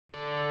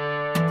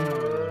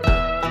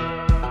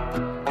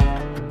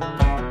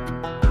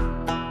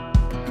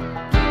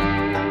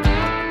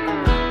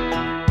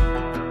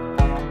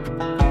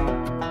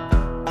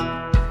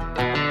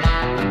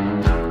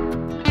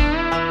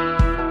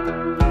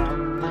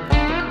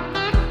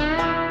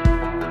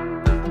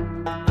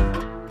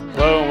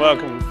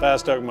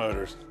Fast Duck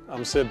Motors.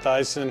 I'm Sid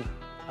Thyssen.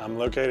 I'm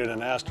located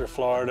in Astor,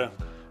 Florida,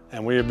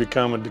 and we have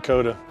become a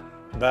Dakota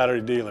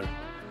battery dealer.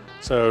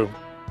 So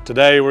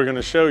today we're going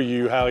to show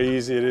you how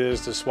easy it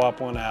is to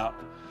swap one out,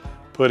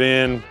 put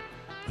in,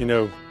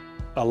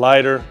 a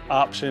lighter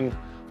option,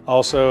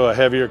 also a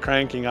heavier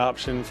cranking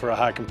option for a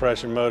high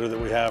compression motor that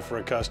we have for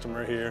a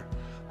customer here.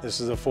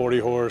 This is a 40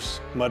 horse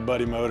Mud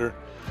Buddy motor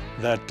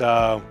that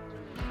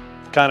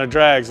kind of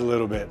drags a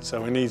little bit,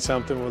 so we need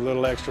something with a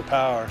little extra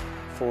power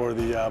for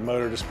the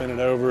motor to spin it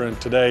over. And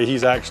today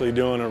he's actually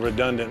doing a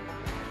redundant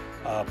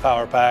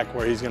power pack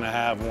where he's going to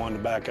have one to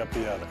back up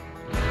the other.